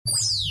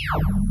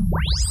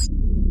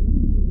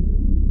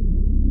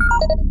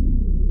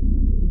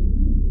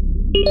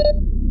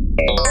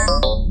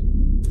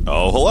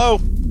Oh, hello.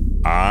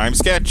 I'm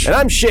Sketch. And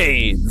I'm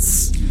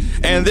Shades.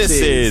 And this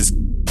is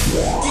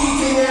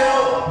Geeking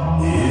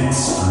Out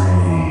Midstream.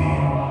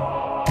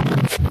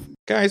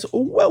 Guys,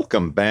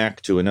 welcome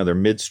back to another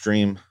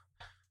Midstream.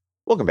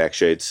 Welcome back,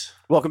 Shades.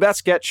 Welcome back,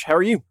 Sketch. How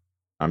are you?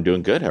 I'm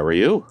doing good. How are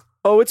you?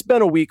 Oh, it's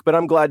been a week, but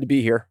I'm glad to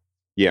be here.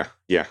 Yeah.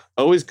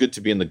 Always good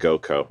to be in the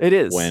GoCo. It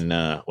is. When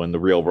the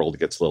real world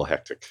gets a little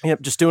hectic.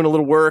 Yep, just doing a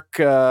little work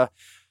on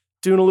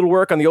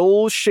the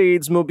old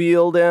Shades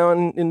mobile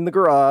down in the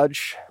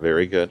garage.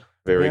 Very good.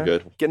 Very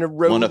good. Getting a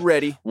road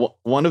ready.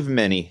 One of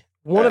many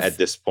at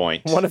this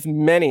point. One of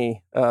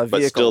many vehicles.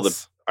 But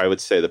still, I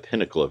would say the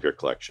pinnacle of your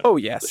collection. Oh,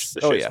 yes.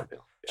 The Shades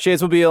Mobile.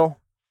 Shades Mobile,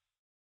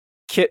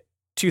 Kit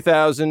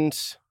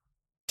 2000,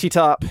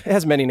 T-Top. It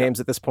has many names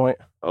at this point.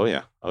 Oh,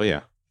 yeah.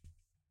 But,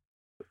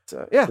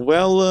 yeah.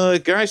 Well,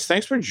 guys,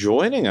 thanks for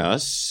joining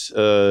us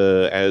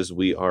as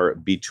we are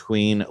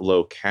between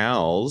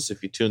locales.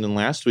 If you tuned in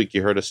last week,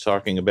 you heard us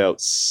talking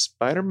about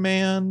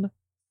Spider-Man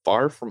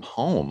Far From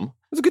Home.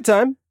 It was a good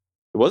time.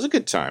 It was a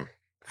good time.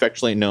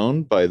 Affectionately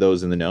known by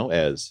those in the know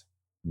as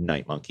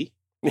Night Monkey.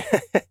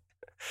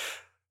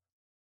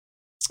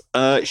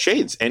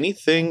 Shades,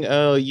 anything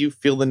you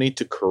feel the need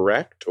to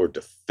correct or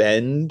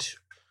defend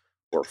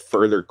or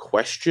further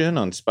question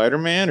on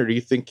Spider-Man, or do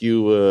you think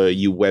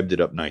you webbed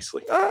it up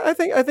nicely? I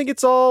think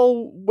it's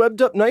all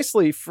webbed up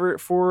nicely for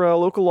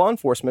local law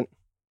enforcement,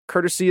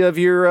 courtesy of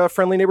your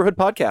friendly neighborhood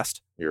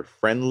podcast. Your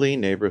friendly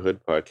neighborhood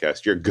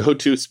podcast, your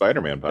go-to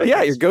Spider-Man podcast.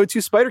 Yeah, your go-to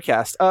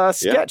Spider-Cast.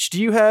 Sketch,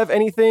 Do you have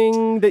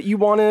anything that you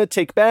want to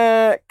take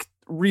back,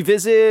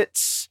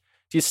 revisit?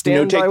 Do you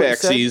stand by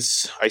what you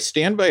said? I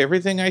stand by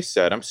everything I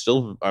said. I'm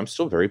still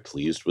very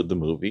pleased with the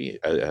movie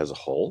as a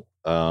whole.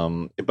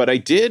 But I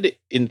did,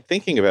 in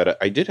thinking about it,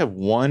 I did have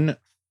one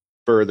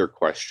further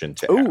question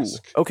to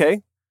ask.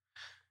 Okay.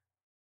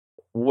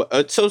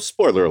 So,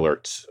 spoiler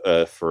alert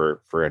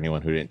for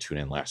anyone who didn't tune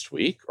in last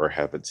week or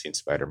haven't seen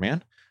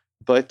Spider-Man.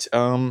 But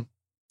what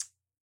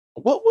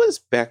was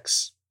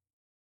Beck's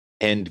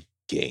end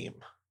game?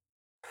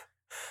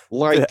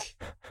 Like,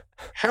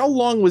 how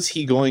long was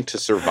he going to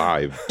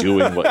survive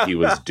doing what he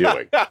was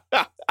doing?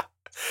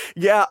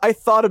 Yeah, I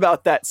thought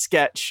about that,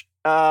 Sketch.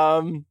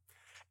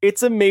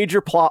 It's a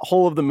major plot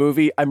hole of the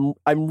movie. I'm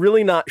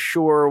really not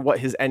sure what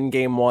his end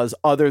game was,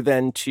 other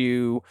than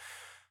to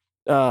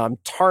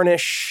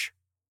tarnish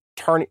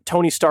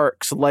Tony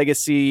Stark's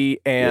legacy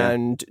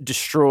and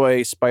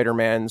destroy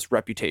Spider-Man's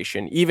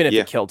reputation, even if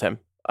it killed him.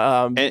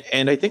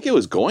 And I think it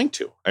was going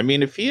to. I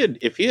mean, if he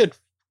had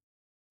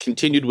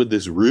continued with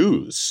this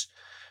ruse,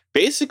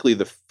 basically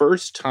the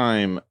first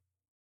time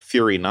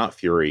Fury Not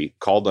Fury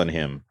called on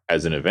him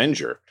as an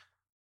Avenger,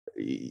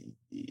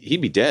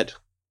 he'd be dead.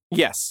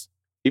 Yes.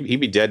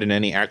 He'd be dead in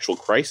any actual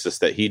crisis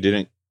that he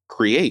didn't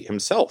create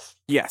himself.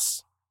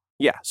 Yes.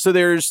 Yeah. So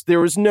there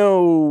was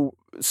no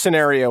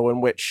scenario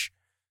in which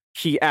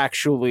he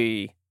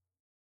actually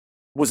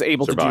was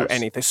able to do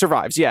anything.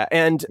 Survives. Yeah.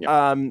 And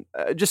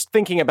just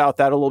thinking about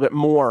that a little bit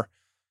more,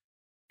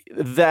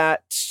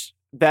 that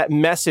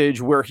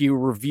message where he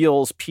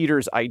reveals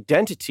Peter's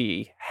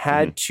identity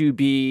had to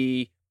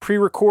be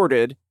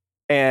pre-recorded,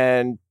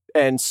 and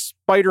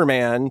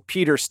Spider-Man,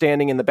 Peter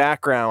standing in the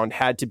background,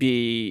 had to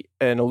be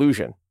an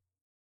illusion.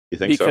 You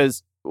think so?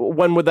 Because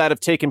when would that have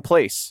taken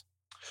place?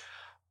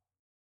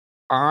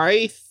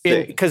 I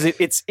think because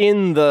it's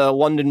in the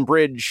London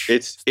Bridge.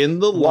 It's in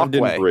the walkway.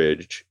 London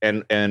Bridge,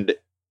 and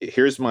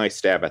here's my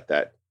stab at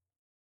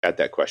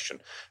that question.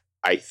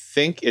 I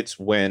think it's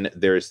when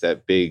there's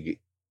that big,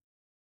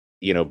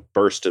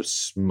 burst of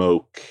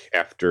smoke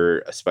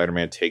after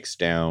Spider-Man takes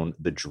down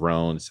the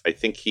drones. I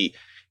think he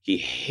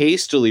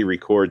hastily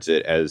records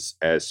it as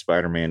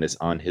Spider-Man is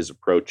on his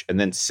approach, and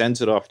then sends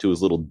it off to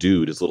his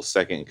little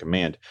second in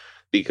command.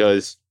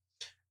 Because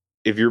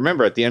if you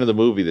remember, at the end of the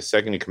movie, the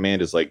second in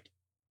command is like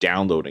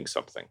downloading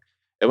something.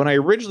 And when I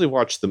originally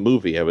watched the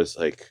movie, I was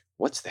like,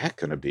 what's that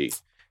going to be?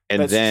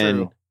 And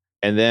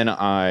then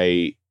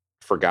I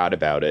forgot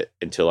about it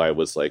until I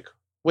was like,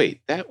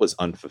 wait, that was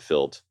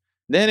unfulfilled.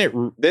 Then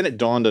it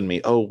dawned on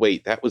me, oh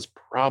wait, that was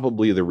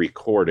probably the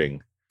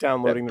recording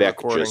downloading that the Beck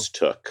recording just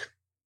took.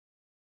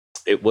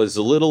 It was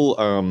a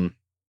little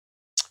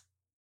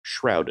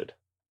shrouded.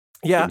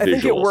 Yeah, I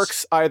think it visuals.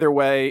 works either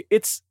way.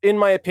 It's, in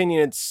my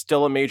opinion, it's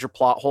still a major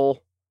plot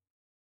hole.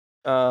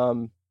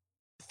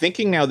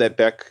 Thinking now that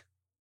Beck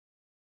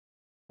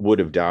would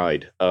have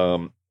died,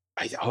 I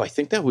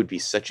think that would be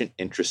such an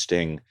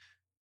interesting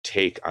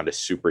take on a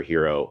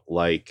superhero.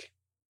 Like,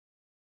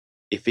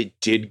 if it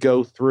did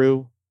go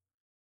through,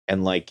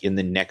 and like in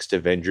the next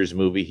Avengers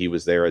movie, he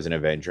was there as an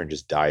Avenger and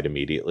just died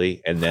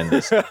immediately, and then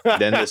this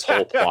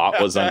whole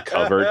plot was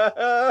uncovered.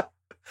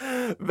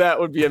 That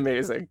would be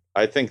amazing.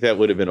 I think that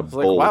would have been a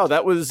bold, wow,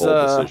 that was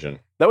decision.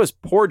 That was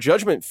poor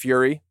judgment,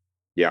 Fury.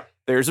 Yeah.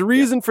 There's a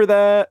reason for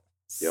that.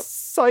 Yep.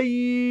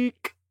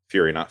 Psych.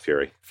 Fury, not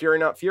Fury. Fury,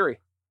 not Fury.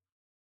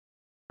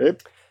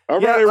 All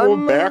right,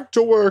 we're back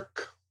to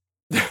work.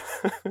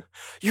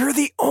 You're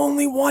the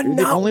only one You're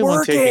not the only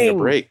working. one taking a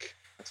break.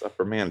 That's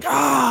Upper Man.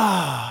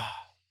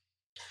 Ah.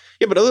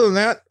 Yeah, but other than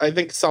that, I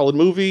think solid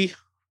movie.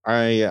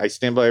 I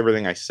stand by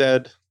everything I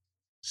said.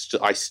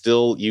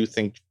 You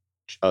think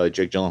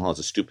Jake Gyllenhaal has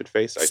a stupid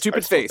face? Stupid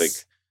I still face. think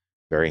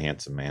very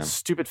handsome man.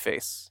 Stupid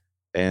face.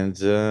 And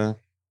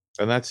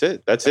that's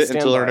it. That's it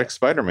until our next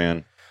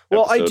Spider-Man.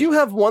 Well, episode. I do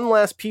have one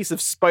last piece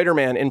of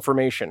Spider-Man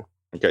information.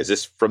 Okay, is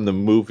this from the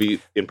movie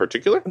in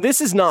particular?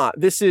 This is not.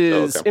 This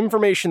is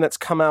information that's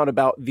come out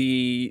about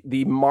the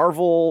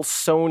Marvel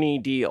Sony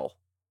deal.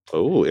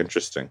 Oh,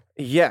 interesting.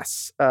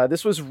 Yes,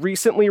 this was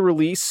recently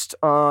released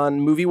on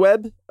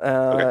MovieWeb,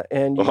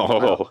 and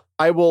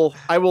I will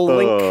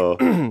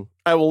link.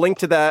 I will link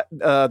to that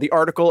the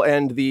article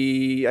and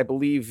I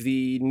believe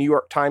the New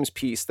York Times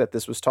piece that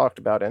this was talked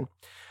about in.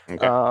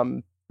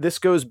 Okay. This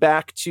goes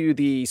back to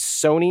the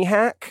Sony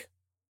hack.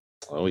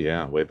 Oh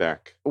yeah, way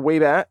back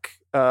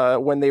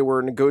when they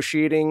were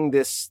negotiating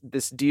this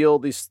deal,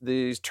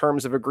 these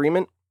terms of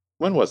agreement.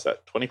 When was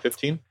that?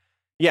 2015?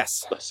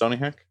 Yes. The Sony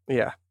hack?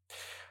 Yeah.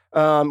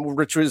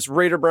 Which was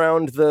right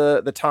around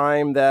the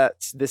time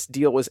that this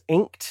deal was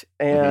inked.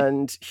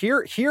 And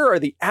here are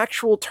the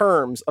actual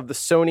terms of the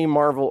Sony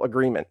Marvel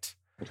agreement.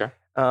 Okay.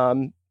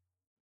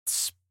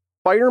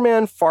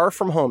 Spider-Man Far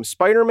From Home,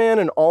 Spider-Man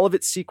and all of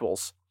its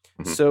sequels.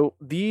 So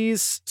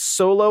these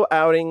solo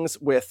outings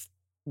with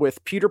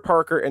Peter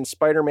Parker and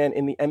Spider-Man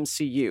in the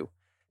MCU,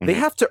 they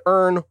have to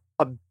earn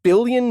 $1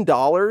 billion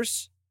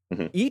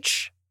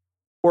each,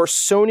 or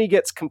Sony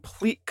gets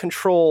complete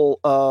control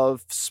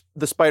of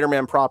the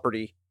Spider-Man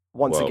property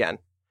once again.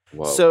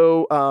 Whoa.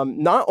 So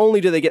not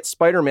only do they get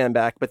Spider-Man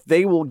back, but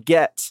they will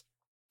get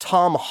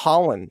Tom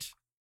Holland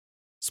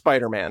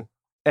Spider-Man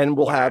and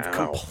will have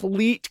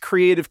complete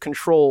creative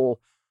control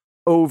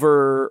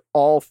over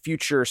all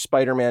future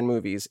Spider-Man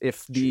movies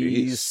if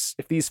these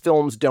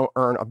films don't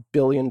earn $1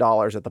 billion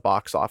at the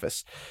box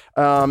office.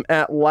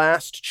 At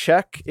last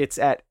check, it's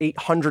at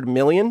 800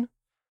 million.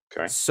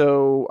 Okay.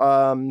 So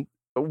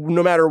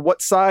no matter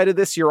what side of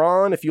this you're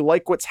on, if you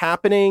like what's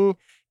happening,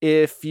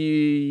 if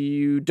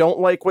you don't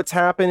like what's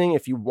happening,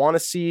 if you want to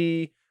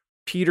see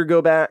Peter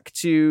go back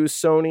to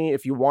Sony,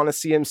 if you want to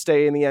see him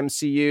stay in the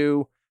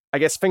MCU, I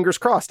guess fingers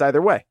crossed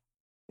either way.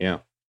 Yeah.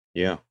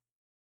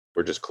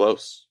 We're just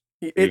close.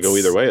 It could go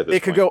either way at this point.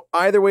 It could go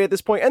either way at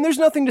this point. And there's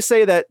nothing to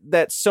say that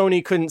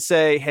Sony couldn't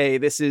say, hey,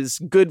 this is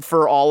good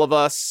for all of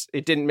us.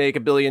 It didn't make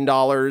 $1 billion.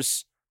 Oh,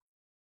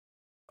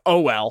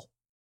 well,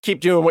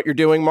 keep doing what you're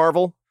doing,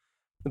 Marvel.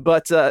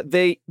 But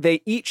they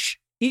each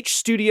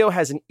studio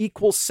has an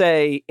equal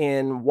say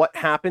in what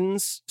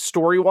happens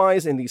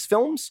story-wise in these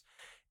films.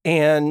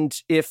 And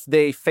if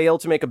they fail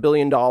to make $1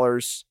 billion,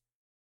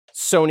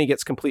 Sony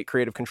gets complete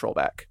creative control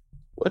back.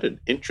 What an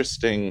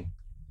interesting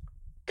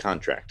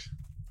contract.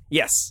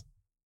 Yes.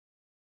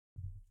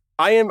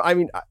 I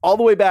mean, all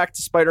the way back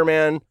to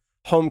Spider-Man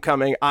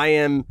Homecoming, I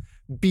am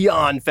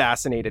beyond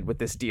fascinated with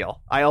this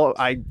deal. I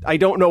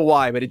don't know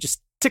why, but it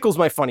just tickles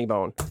my funny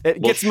bone.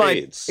 It gets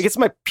my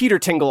Peter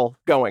tingle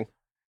going.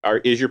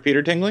 Is your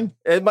Peter tingling?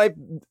 I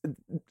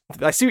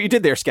see what you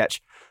did there,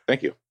 Sketch.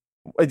 Thank you.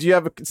 Do you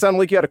it sounded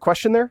like you had a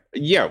question there?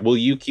 Yeah. Will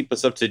you keep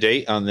us up to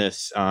date on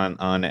this, on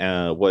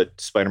what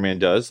Spider-Man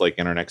does, like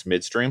in our next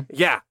midstream?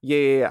 Yeah.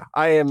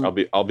 I am.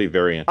 I'll be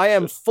very interested. I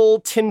am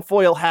full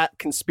tinfoil hat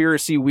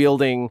conspiracy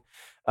wielding,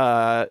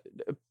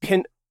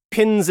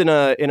 pins in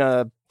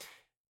a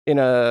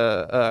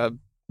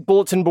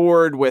bulletin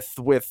board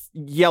with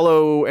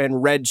yellow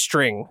and red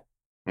string.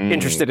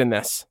 Interested in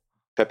this.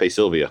 Pepe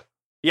Sylvia.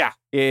 Yeah.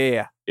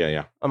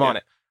 I'm on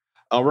it.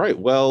 All right.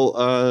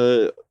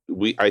 Well,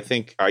 I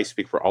think I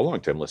speak for all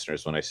longtime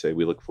listeners when I say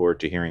we look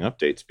forward to hearing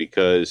updates,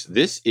 because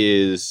this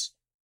is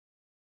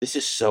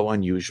so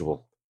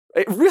unusual.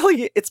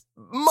 It's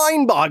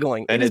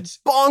mind-boggling. And it's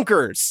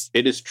bonkers.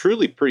 It is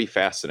truly pretty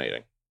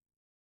fascinating.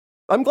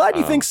 I'm glad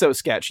you think so,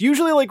 Sketch.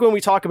 Usually, like, when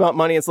we talk about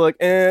money, it's like,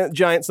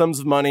 giant sums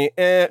of money,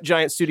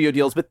 giant studio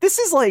deals. But this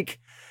is like,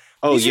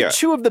 these are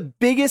two of the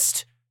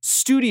biggest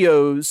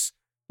studios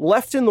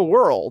left in the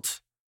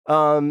world.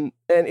 And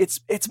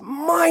it's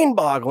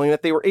mind-boggling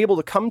that they were able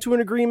to come to an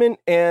agreement,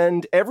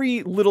 and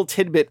every little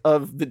tidbit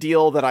of the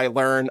deal that I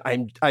learn,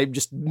 I'm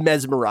just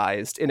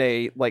mesmerized in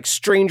a like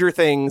Stranger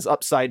Things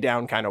upside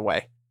down kind of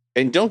way.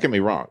 And don't get me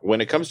wrong,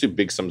 when it comes to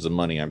big sums of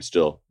money, I'm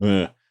still,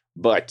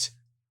 but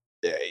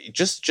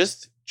just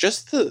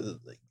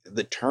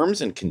the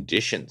terms and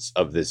conditions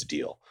of this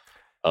deal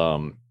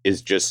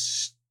is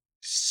just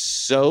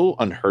so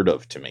unheard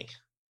of to me.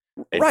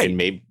 And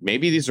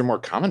maybe these are more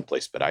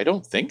commonplace, but I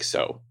don't think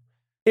so.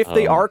 If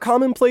they are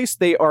commonplace,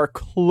 they are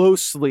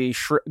closely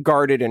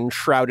guarded and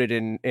shrouded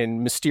in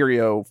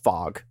Mysterio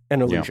fog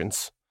and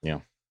illusions. Yeah.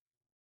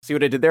 See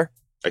what I did there?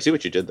 I see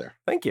what you did there.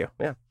 Thank you.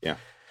 Yeah.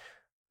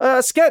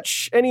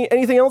 Sketch,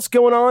 anything else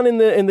going on in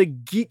the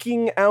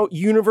geeking out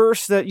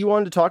universe that you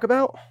wanted to talk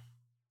about?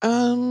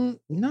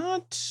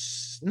 Not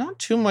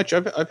too much.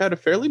 I've had a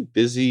fairly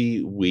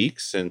busy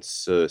week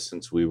since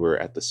we were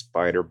at the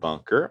Spider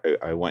Bunker.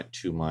 I went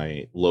to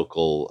my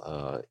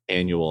local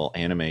annual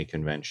anime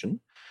convention.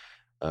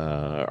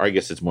 Or I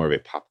guess it's more of a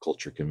pop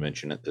culture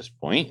convention at this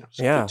point. It's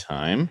a good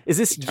time. Is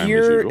this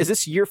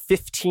year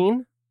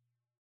 15?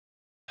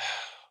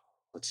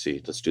 Let's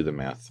see. Let's do the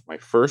math. My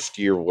first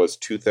year was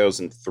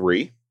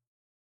 2003.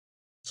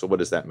 So what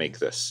does that make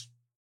this?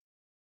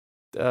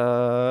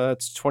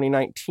 It's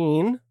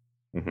 2019.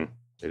 Mm-hmm.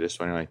 It is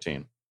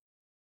 2019.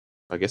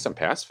 I guess I'm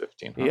past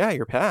 15. Huh? Yeah,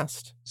 you're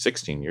past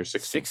 16 years.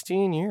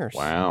 16 years.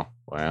 Wow.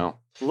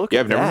 Look,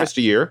 I've never missed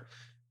a year,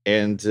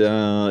 and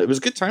it was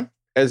a good time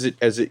as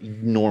it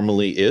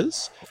normally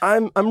is.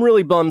 I'm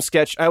really bummed,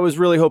 Sketch. I was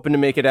really hoping to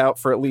make it out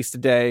for at least a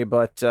day,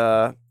 but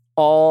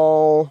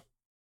all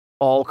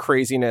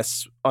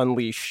craziness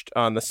unleashed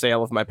on the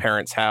sale of my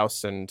parents'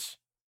 house, and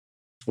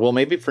well,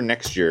 maybe for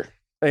next year,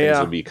 things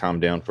will be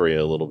calmed down for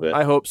you a little bit.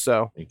 I hope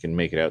so. You can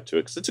make it out to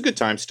it because it's a good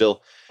time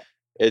still.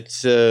 It's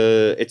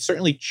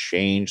certainly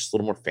changed. It's a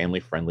little more family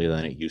friendly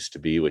than it used to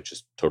be, which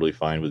is totally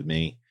fine with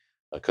me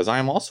because I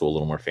am also a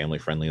little more family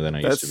friendly than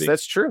I used to be.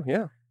 That's true.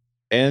 Yeah.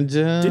 And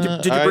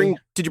did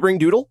you bring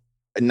Doodle?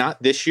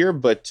 Not this year,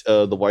 but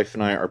the wife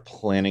and I are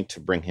planning to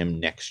bring him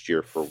next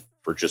year for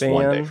just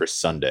one day, for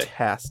Sunday.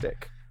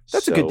 Fantastic.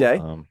 That's a good day.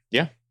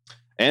 Yeah.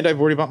 And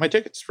I've already bought my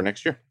tickets for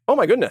next year. Oh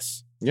my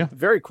goodness. Yeah.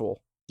 Very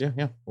cool. Yeah.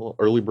 A little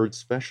early bird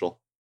special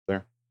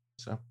there.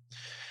 So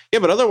yeah,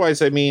 but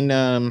otherwise, I mean,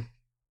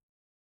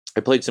 I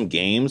played some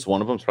games.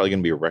 One of them is probably going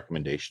to be a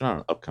recommendation on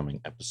an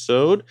upcoming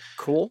episode.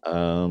 Cool.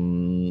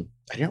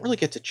 I didn't really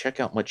get to check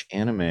out much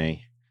anime,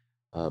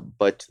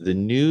 but the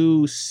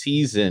new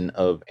season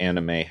of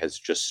anime has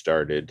just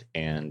started,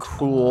 and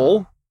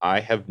cool. I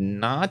have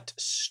not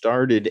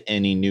started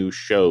any new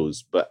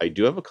shows, but I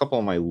do have a couple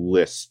on my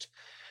list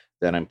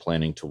that I'm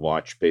planning to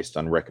watch based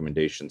on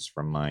recommendations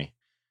from my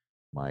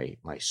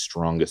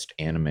strongest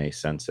anime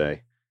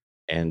sensei,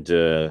 and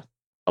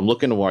I'm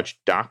looking to watch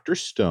Dr.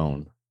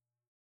 Stone,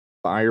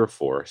 Fire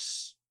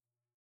Force,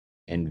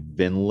 and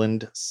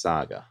Vinland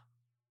Saga.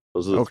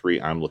 Those are the three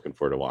I'm looking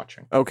forward to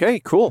watching. Okay,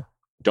 cool.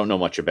 Don't know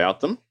much about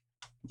them,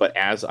 but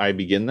as I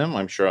begin them,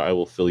 I'm sure I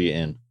will fill you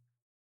in.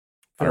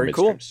 Very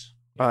cool.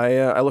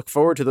 I look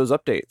forward to those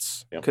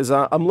updates because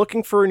I'm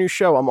looking for a new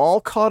show. I'm all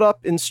caught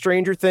up in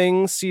Stranger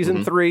Things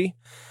season 3.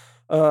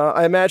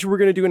 I imagine we're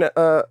going to do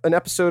an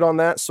episode on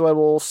that, so I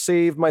will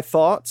save my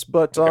thoughts.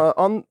 But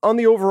on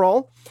the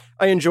overall,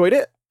 I enjoyed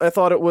it. I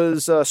thought it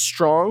was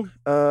strong.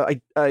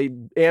 I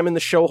am in the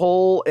show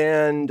hole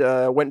and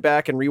went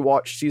back and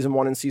rewatched season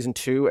 1 and season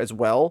 2 as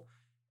well.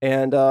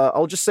 And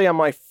I'll just say on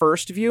my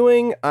first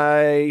viewing,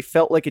 I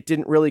felt like it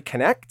didn't really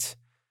connect.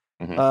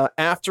 Mm-hmm.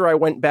 After I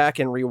went back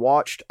and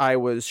rewatched, I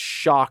was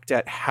shocked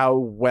at how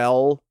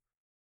well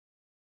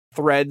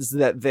threads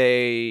that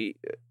they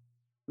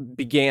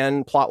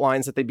began, plot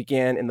lines that they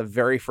began in the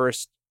very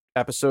first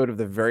episode of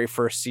the very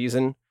first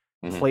season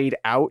played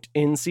out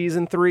in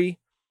season 3.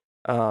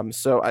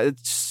 So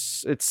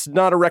it's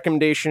not a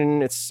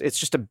recommendation. It's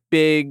just a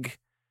big,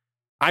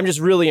 I'm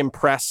just really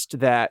impressed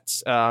that,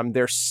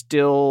 they're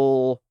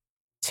still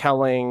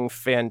telling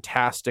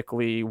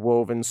fantastically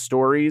woven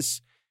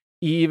stories,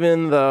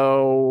 even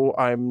though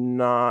I'm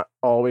not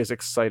always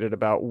excited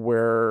about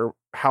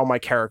how my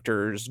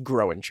characters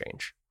grow and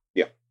change.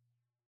 Yeah.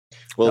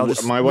 Well,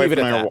 my wife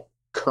and I are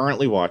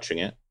currently watching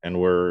it, and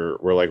we're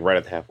like right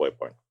at the halfway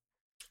point.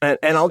 And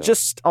I'll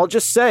just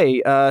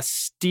say,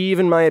 Steve,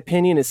 in my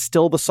opinion, is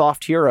still the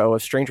soft hero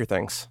of Stranger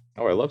Things.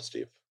 Oh, I love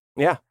Steve.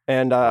 Yeah,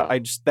 and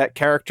that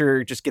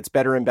character just gets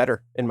better and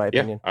better, in my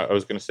opinion. I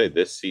was going to say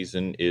this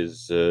season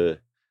is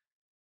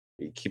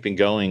keeping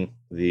going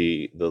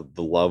the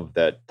love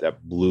that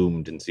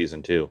bloomed in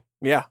season 2.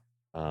 Yeah,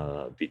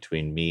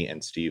 between me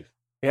and Steve.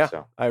 Yeah,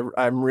 so.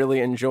 I'm really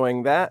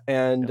enjoying that,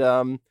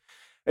 and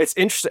it's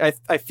interesting.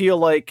 I feel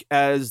like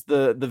as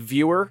the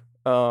viewer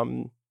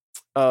of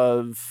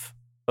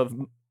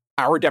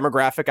our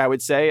demographic, I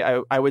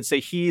would say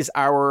he's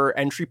our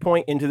entry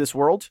point into this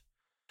world.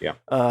 Yeah.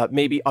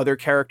 Maybe other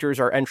characters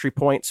are entry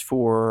points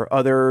for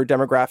other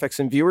demographics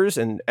and viewers,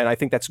 and I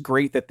think that's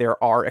great that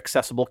there are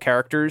accessible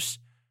characters,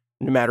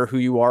 no matter who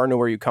you are, know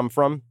where you come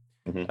from.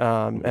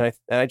 Mm-hmm. And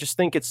I just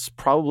think it's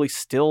probably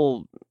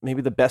still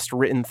maybe the best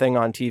written thing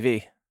on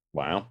TV.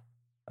 Wow.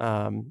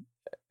 And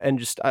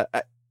just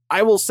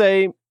I will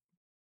say,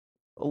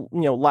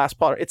 last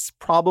part, it's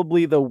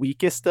probably the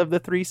weakest of the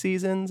 3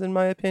 seasons, in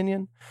my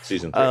opinion.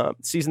 Season 3.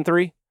 Season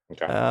 3.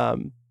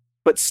 Okay.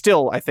 But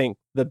still, I think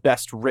the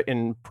best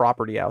written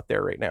property out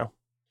there right now.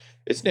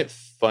 Isn't it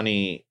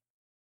funny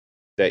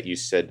that you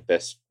said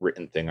best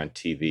written thing on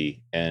TV?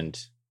 And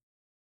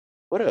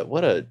what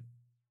a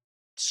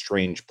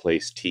strange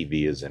place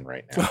TV is in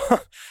right now.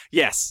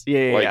 Yes.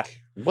 Yeah.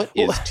 What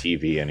is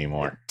TV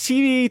anymore?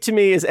 TV to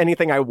me is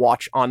anything I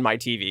watch on my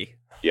TV.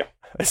 Yeah.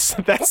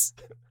 That's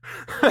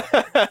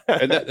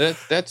and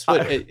that's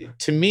what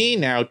to me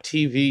now.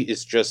 TV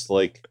is just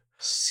like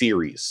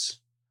series.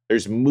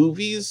 There's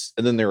movies,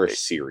 and then there are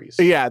series.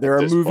 Yeah, there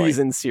are movies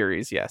and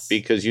series. Yes,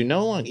 because you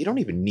don't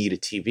even need a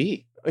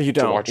TV. You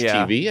don't to watch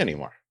TV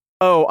anymore.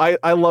 Oh,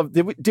 I love.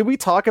 Did we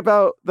talk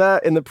about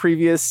that in the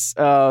previous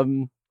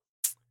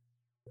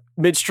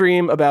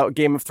midstream about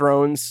Game of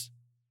Thrones?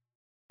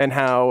 and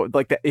how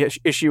like the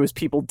issue is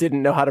people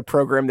didn't know how to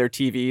program their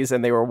TVs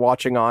and they were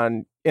watching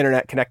on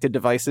internet connected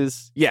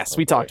devices. Yes,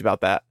 we talked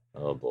about that.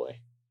 Oh boy.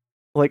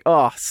 Like,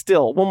 oh,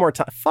 still one more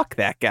time. Fuck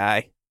that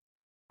guy.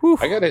 Whew.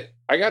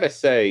 I gotta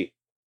say,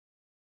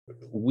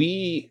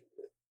 we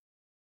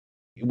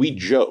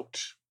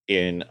joked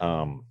in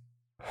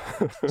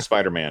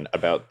Spider-Man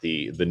about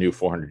the new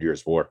 400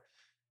 Years War,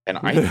 and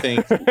I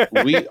think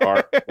we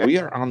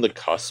are on the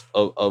cusp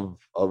of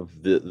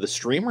the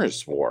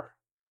streamers war,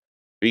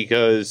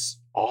 because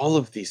all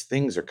of these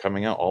things are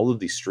coming out. All of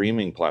these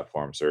streaming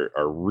platforms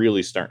are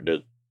really starting to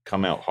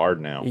come out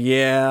hard now.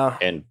 Yeah,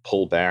 and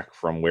pull back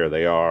from where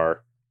they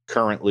are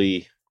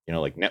currently. You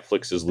know, like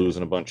Netflix is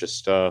losing a bunch of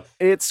stuff.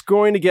 It's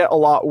going to get a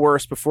lot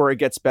worse before it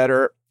gets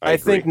better. I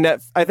think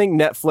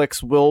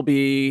Netflix will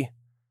be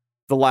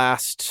the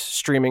last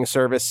streaming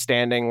service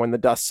standing when the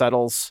dust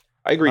settles.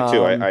 I agree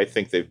too. I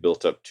think they've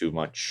built up too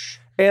much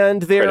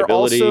and they're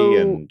credibility, also,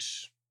 and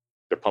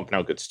they're pumping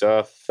out good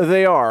stuff.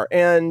 They are.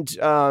 And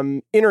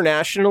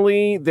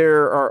internationally,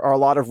 there are a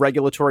lot of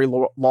regulatory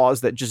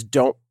laws that just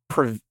don't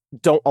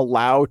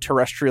allow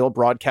terrestrial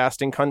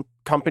broadcasting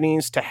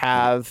companies to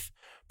have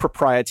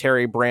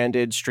proprietary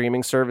branded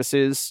streaming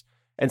services.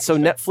 And so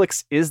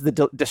Netflix is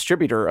the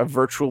distributor of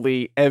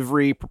virtually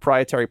every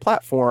proprietary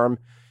platform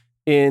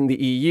in the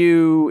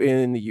EU,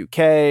 in the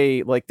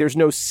UK. Like, there's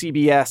no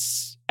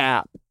CBS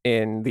app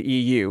in the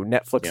EU.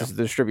 Netflix is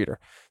the distributor.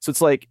 So it's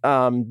like,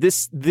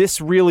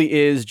 this really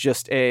is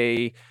just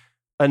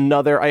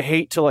another, I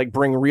hate to like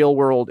bring real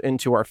world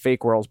into our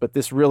fake worlds, but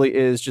this really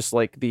is just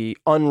like the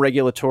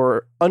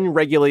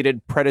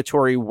unregulated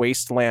predatory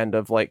wasteland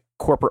of like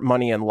corporate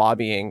money and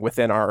lobbying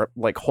within our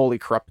like wholly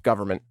corrupt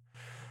government.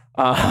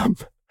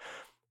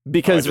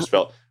 Because I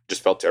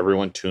just felt to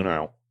everyone tune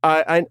out.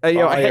 I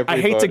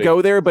hate to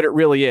go there, but it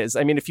really is.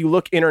 I mean, if you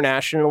look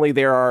internationally,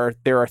 there are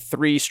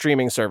 3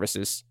 streaming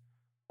services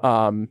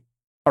around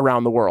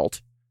the world.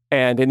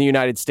 And in the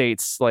United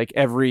States, like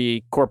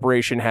every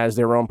corporation has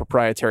their own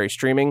proprietary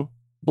streaming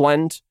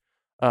blend.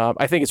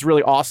 I think it's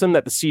really awesome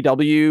that the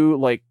CW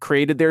like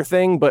created their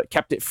thing, but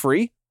kept it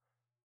free.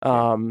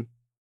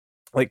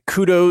 Like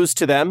kudos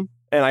to them.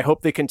 And I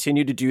hope they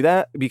continue to do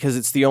that, because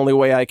it's the only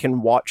way I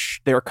can watch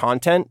their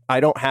content. I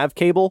don't have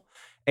cable,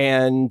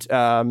 and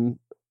the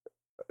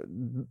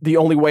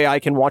only way I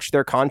can watch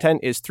their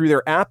content is through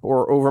their app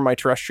or over my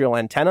terrestrial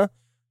antenna.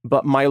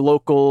 But my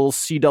local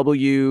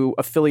CW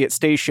affiliate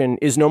station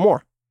is no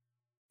more.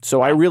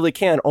 So I really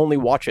can only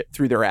watch it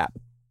through their app.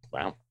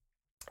 Wow.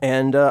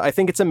 And I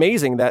think it's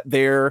amazing that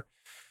their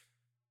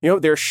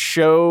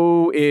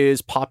show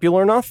is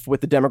popular enough with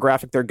the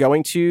demographic they're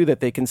going to that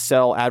they can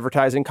sell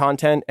advertising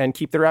content and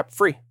keep their app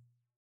free.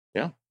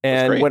 Yeah.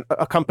 And when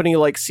a company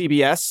like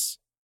CBS,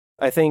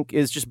 I think,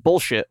 is just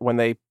bullshit when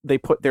they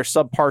put their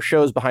subpar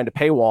shows behind a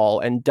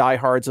paywall, and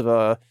diehards of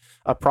a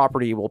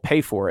property will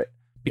pay for it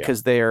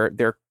because they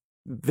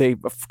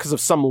because of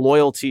some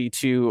loyalty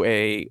to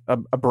a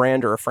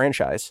brand or a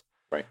franchise.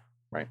 Right.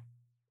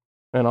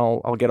 And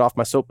I'll get off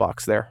my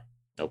soapbox there.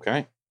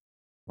 Okay.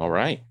 All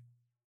right.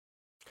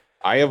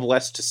 I have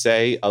less to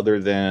say other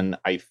than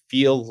I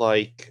feel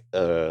like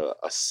a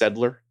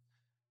settler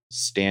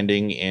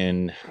standing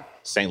in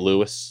St.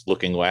 Louis,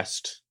 looking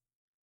west,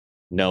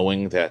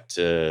 knowing that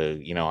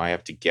I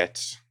have to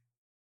get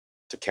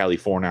to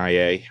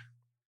California,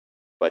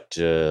 but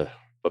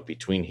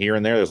between here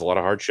and there's a lot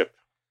of hardship.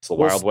 It's the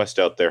Wild West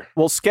out there.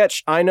 Well,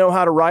 Sketch, I know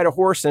how to ride a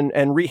horse and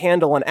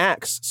rehandle an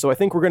axe, so I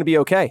think we're going to be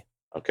okay.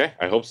 Okay,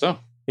 I hope so.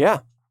 Yeah.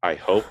 I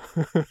hope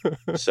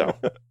so.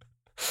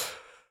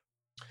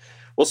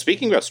 Well,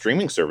 speaking about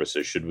streaming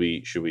services, should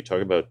we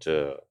talk about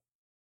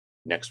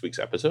next week's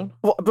episode?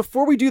 Well,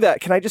 before we do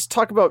that, can I just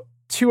talk about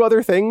 2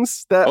 other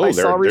things that I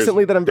saw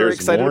recently that I'm very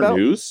excited about?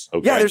 News?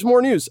 Okay. Yeah, there's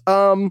more news.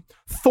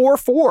 Thor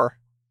 4.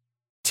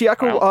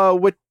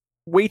 Taika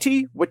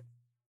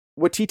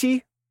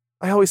Waititi.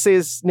 I always say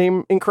his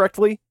name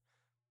incorrectly.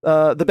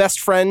 The best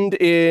friend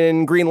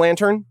in Green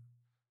Lantern,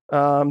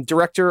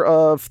 director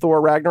of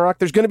Thor Ragnarok.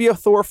 There's going to be a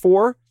Thor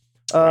 4.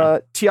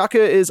 Taika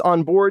is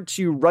on board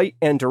to write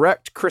and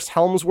direct. Chris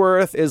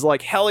Hemsworth is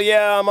like, hell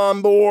yeah, I'm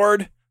on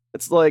board.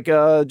 It's like,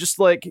 just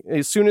like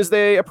as soon as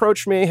they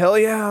approach me, hell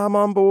yeah, I'm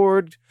on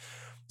board.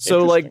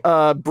 So like,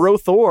 Bro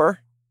Thor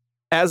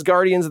as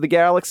Guardians of the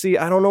Galaxy.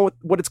 I don't know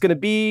what it's going to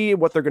be,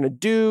 what they're going to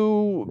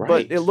do,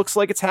 but it looks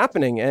like it's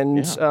happening.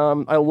 And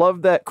I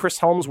love that Chris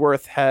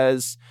Hemsworth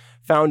has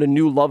found a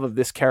new love of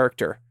this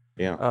character.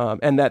 Yeah.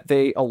 And that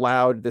they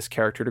allowed this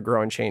character to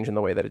grow and change in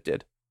the way that it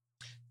did.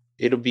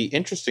 It'll be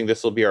interesting.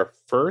 This will be our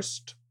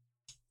first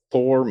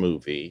Thor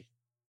movie,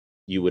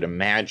 you would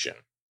imagine,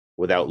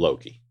 without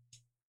Loki.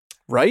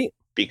 Right?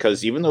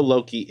 Because even though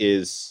Loki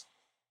is...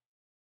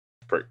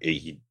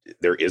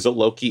 there is a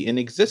Loki in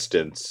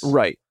existence.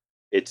 Right.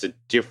 It's a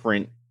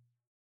different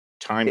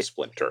time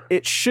splinter.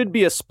 It should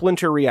be a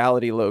splinter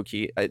reality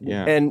Loki.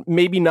 And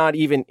maybe not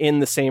even in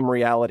the same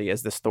reality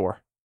as this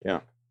Thor.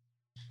 Yeah.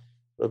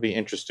 It'll be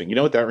interesting. You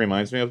know what that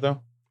reminds me of,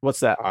 though?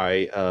 What's that?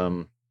 I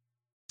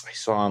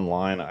saw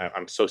online,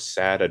 I'm so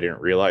sad I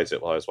didn't realize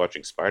it while I was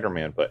watching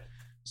Spider-Man, but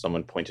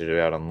someone pointed it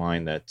out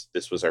online that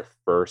this was our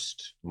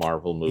first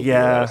Marvel movie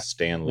without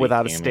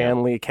a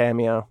Stan Lee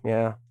cameo.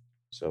 Yeah.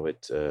 So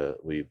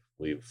we've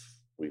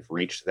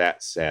reached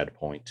that sad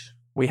point.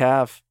 We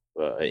have.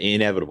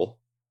 Inevitable,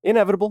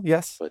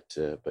 yes. But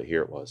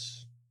here it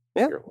was.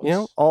 Yeah. Here it was. You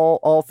know,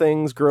 all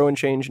things grow and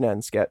change and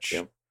end. Sketch.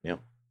 Yep.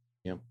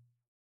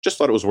 Just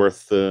thought it was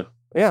worth.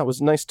 Yeah, it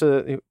was nice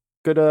to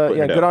good.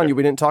 Good on you.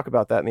 We didn't talk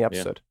about that in the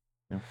episode.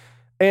 Yeah.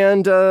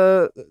 And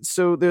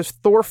so there's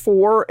Thor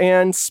 4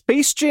 and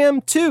Space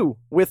Jam 2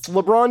 with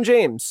LeBron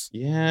James.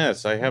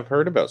 Yes, I have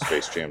heard about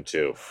Space Jam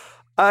 2.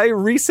 I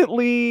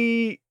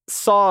recently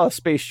saw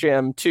Space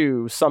Jam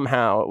 2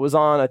 somehow. It was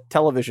on a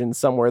television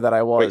somewhere that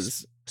I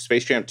was. Wait,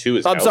 Space Jam 2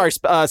 is I'm sorry,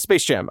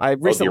 Space Jam. I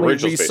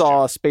recently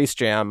saw Space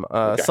Jam.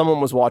 Okay.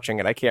 Someone was watching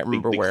it. I can't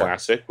remember the where.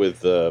 classic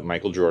with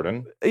Michael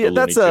Jordan. Yeah,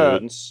 that's I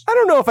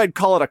don't know if I'd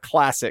call it a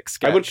classic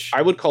sketch.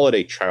 I would call it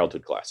a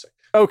childhood classic.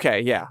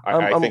 Okay, yeah.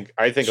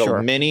 I think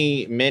sure.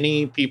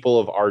 many people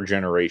of our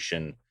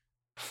generation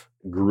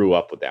grew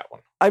up with that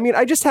one. I mean,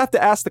 I just have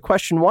to ask the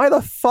question, why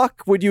the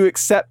fuck would you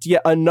accept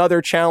yet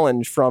another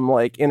challenge from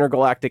like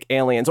intergalactic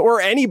aliens or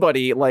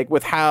anybody like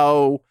with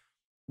how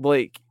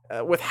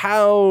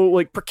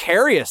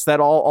precarious that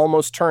all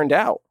almost turned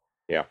out?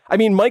 Yeah. I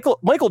mean,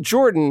 Michael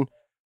Jordan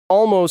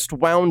almost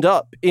wound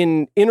up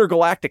in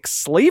intergalactic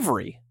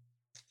slavery.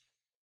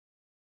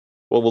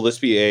 Well, will this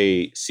be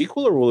a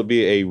sequel or will it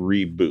be a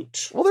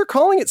reboot? Well, they're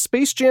calling it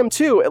Space Jam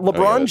 2.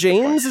 LeBron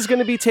James is going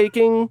to be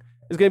taking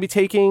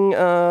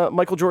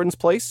Michael Jordan's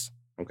place.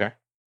 Okay.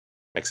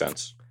 Makes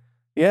sense.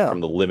 Yeah.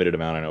 From the limited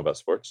amount I know about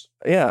sports.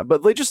 Yeah,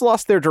 but they just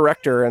lost their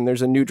director and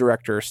there's a new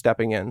director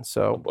stepping in.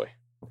 So oh boy.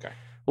 Okay.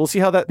 We'll see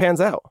how that pans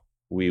out.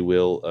 We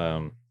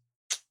will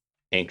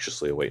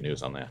anxiously await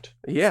news on that.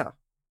 Yeah.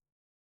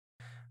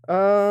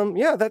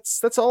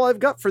 That's all I've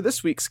got for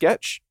this week's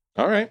sketch.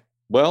 All right.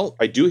 Well,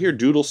 I do hear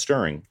doodle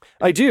stirring.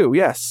 I do,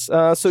 yes.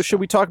 So should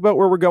we talk about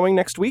where we're going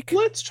next week?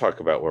 Let's talk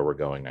about where we're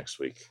going next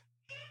week.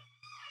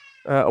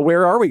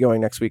 Where are we going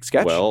next week,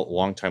 Sketch? Well,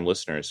 longtime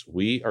listeners,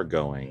 we are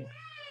going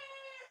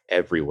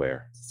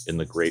everywhere in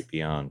the great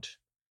beyond.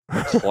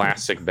 A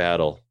classic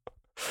battle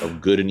of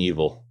good and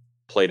evil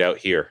played out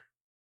here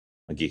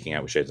on Geeking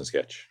Out with Shades and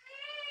Sketch.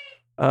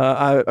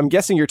 I'm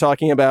guessing you're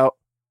talking about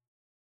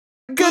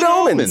Good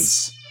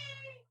Omens.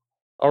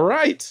 All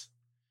right.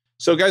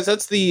 So, guys,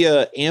 that's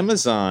the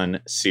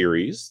Amazon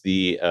series.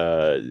 The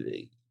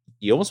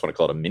you almost want to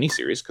call it a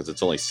mini-series because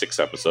it's only 6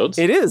 episodes.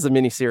 It is a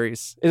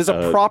mini-series. It is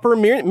a proper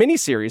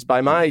mini-series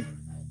by my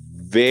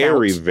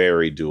very, count.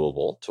 Very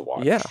doable to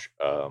watch. Yeah.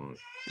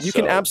 You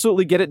can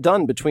absolutely get it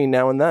done between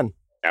now and then.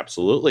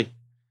 Absolutely.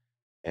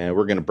 And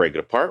we're going to break it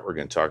apart. We're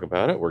going to talk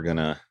about it.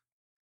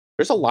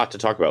 There's a lot to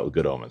talk about with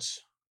Good Omens.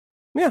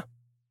 Yeah.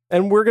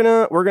 And we're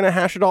going to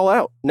hash it all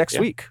out next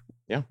week.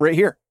 Yeah. Right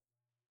here.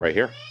 Right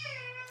here.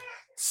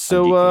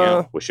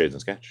 So, with Shades and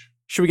Sketch.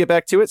 Should we get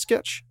back to it,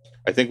 Sketch?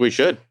 I think we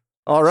should.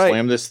 All right.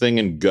 Slam this thing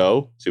and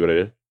go. See what I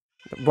did?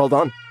 Well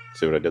done.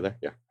 See what I did there?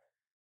 Yeah.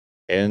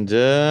 And,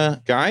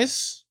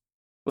 guys.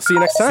 We'll see you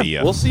next time.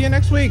 We'll see you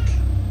next week.